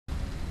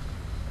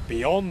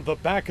beyond the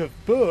back of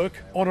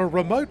Burke on a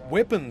remote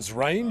weapons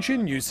range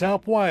in New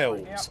South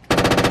Wales.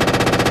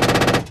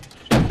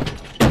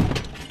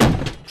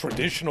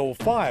 Traditional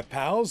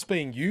firepower's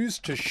being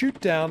used to shoot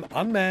down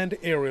unmanned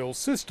aerial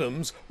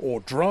systems or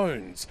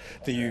drones.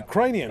 The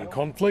Ukrainian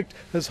conflict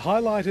has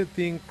highlighted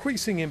the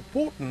increasing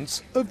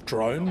importance of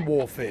drone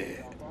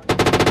warfare.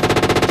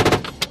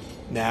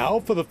 Now,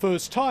 for the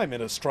first time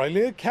in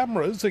Australia,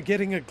 cameras are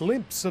getting a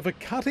glimpse of a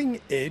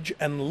cutting-edge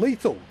and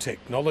lethal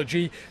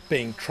technology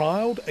being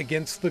trialled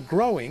against the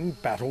growing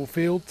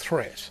battlefield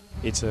threat.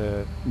 It's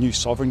a new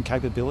sovereign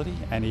capability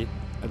and it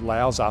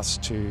allows us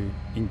to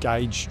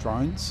engage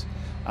drones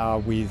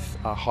with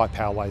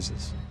high-power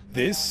lasers.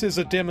 This is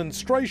a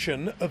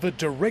demonstration of a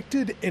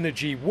directed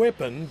energy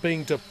weapon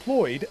being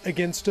deployed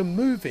against a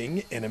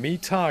moving enemy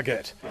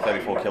target.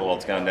 34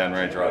 kilowatts going down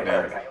range right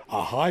now.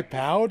 A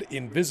high-powered,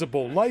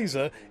 invisible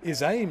laser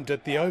is aimed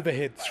at the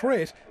overhead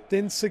threat,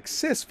 then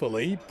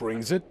successfully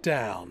brings it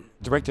down.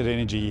 Directed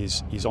energy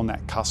is on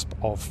that cusp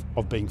of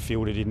being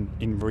fielded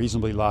in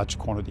reasonably large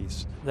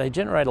quantities. They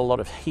generate a lot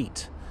of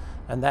heat,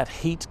 and that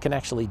heat can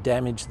actually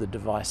damage the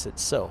device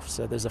itself,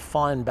 so there's a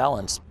fine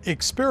balance.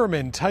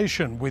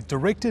 Experimentation with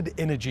directed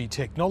energy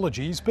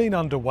technology has been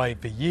underway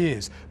for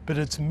years, but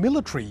its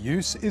military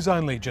use is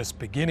only just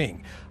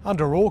beginning.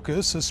 Under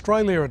AUKUS,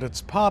 Australia and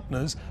its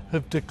partners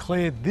have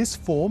declared this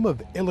form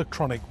of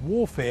electronic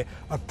warfare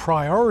a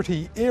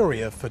priority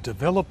area for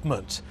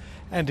development.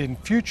 And in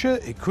future,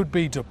 it could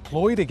be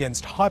deployed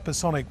against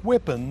hypersonic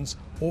weapons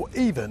or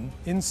even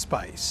in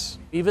space.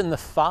 Even the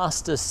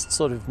fastest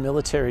sort of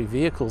military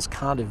vehicles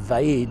can't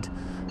evade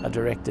a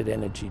directed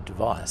energy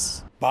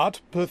device.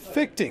 But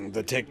perfecting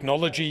the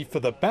technology for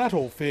the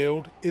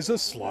battlefield is a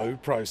slow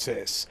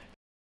process.